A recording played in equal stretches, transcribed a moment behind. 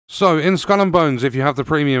So, in Skull and Bones, if you have the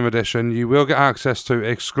premium edition, you will get access to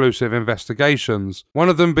exclusive investigations, one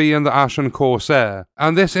of them being the Ashen Corsair.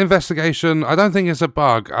 And this investigation, I don't think it's a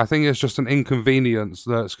bug, I think it's just an inconvenience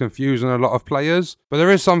that's confusing a lot of players. But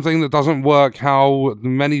there is something that doesn't work how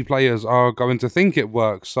many players are going to think it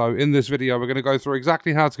works. So, in this video, we're going to go through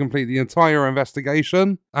exactly how to complete the entire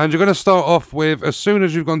investigation. And you're going to start off with, as soon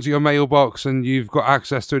as you've gone to your mailbox and you've got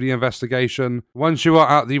access to the investigation, once you are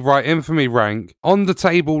at the right infamy rank, on the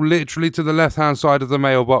table literally to the left hand side of the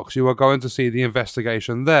mailbox, you are going to see the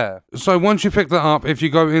investigation there. So once you pick that up, if you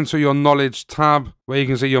go into your knowledge tab where you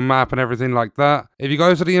can see your map and everything like that, if you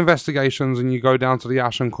go to the investigations and you go down to the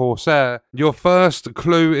Ashen Corsair, your first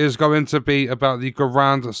clue is going to be about the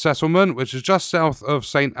Grand Settlement, which is just south of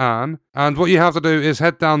St. Anne. And what you have to do is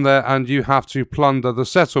head down there and you have to plunder the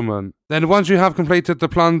settlement. Then once you have completed the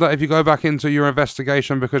plunder, if you go back into your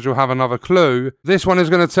investigation because you'll have another clue, this one is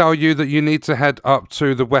going to tell you that you need to head up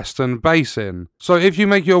to the Western Basin. So if you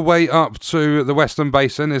make your way up to the Western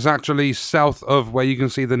Basin, it's actually south of where you can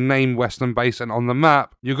see the name Western Basin on the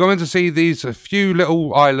map. You're going to see these few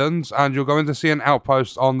little islands and you're going to see an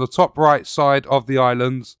outpost on the top right side of the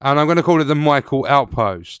islands. And I'm going to call it the Michael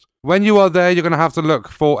Outpost. When you are there, you're going to have to look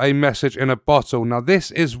for a message in a bottle. Now,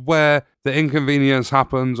 this is where the inconvenience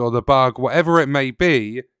happens, or the bug, whatever it may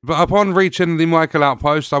be. But upon reaching the Michael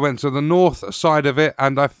Outpost, I went to the north side of it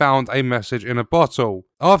and I found a message in a bottle.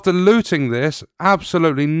 After looting this,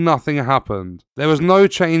 absolutely nothing happened. There was no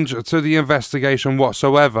change to the investigation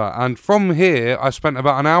whatsoever. And from here, I spent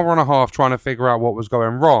about an hour and a half trying to figure out what was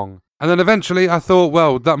going wrong. And then eventually I thought,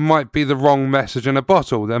 well, that might be the wrong message in a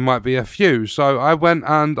bottle. There might be a few. So I went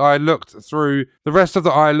and I looked through the rest of the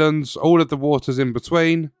islands, all of the waters in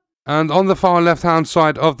between. And on the far left-hand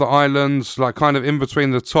side of the islands, like kind of in between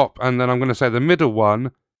the top and then I'm going to say the middle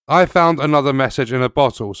one, I found another message in a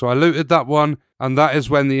bottle. So I looted that one, and that is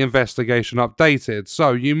when the investigation updated.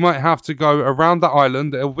 So you might have to go around that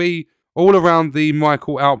island. It'll be all around the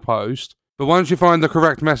Michael Outpost. But once you find the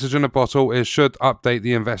correct message in a bottle, it should update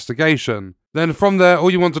the investigation. Then from there, all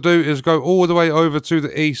you want to do is go all the way over to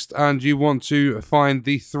the east and you want to find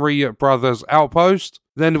the Three Brothers Outpost.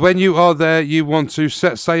 Then when you are there, you want to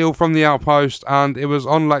set sail from the outpost, and it was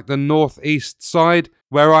on like the northeast side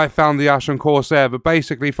where I found the Ashen Corsair. But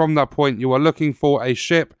basically from that point, you are looking for a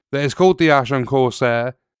ship that is called the Ashen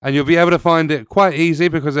Corsair. And you'll be able to find it quite easy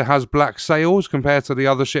because it has black sails compared to the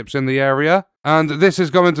other ships in the area. And this is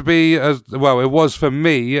going to be, as well, it was for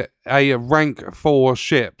me, a rank 4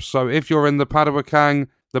 ship. So if you're in the Padawakang,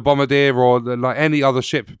 the Bombardier, or like any other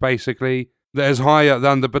ship basically that is higher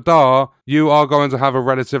than the Badar, you are going to have a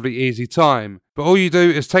relatively easy time. But all you do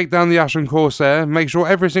is take down the Ashen Corsair, make sure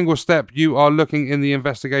every single step you are looking in the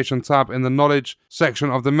investigation tab in the knowledge section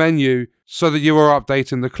of the menu so that you are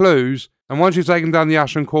updating the clues. And once you've taken down the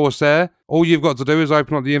Ashen Corsair, all you've got to do is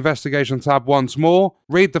open up the investigation tab once more,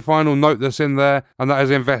 read the final note that's in there, and that is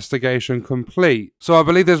investigation complete. So I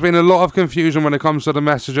believe there's been a lot of confusion when it comes to the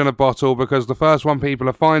message in a bottle, because the first one people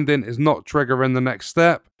are finding is not triggering the next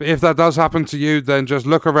step. But if that does happen to you, then just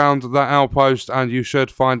look around that outpost and you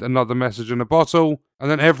should find another message in a bottle. And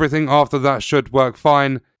then everything after that should work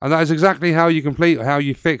fine. And that is exactly how you complete, or how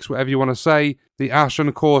you fix, whatever you want to say, the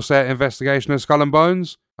Ashen Corsair investigation of Skull and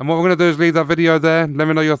Bones. And what we're going to do is leave that video there. Let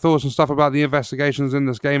me know your thoughts and stuff about the investigations in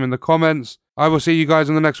this game in the comments. I will see you guys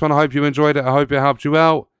in the next one. I hope you enjoyed it. I hope it helped you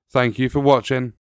out. Thank you for watching.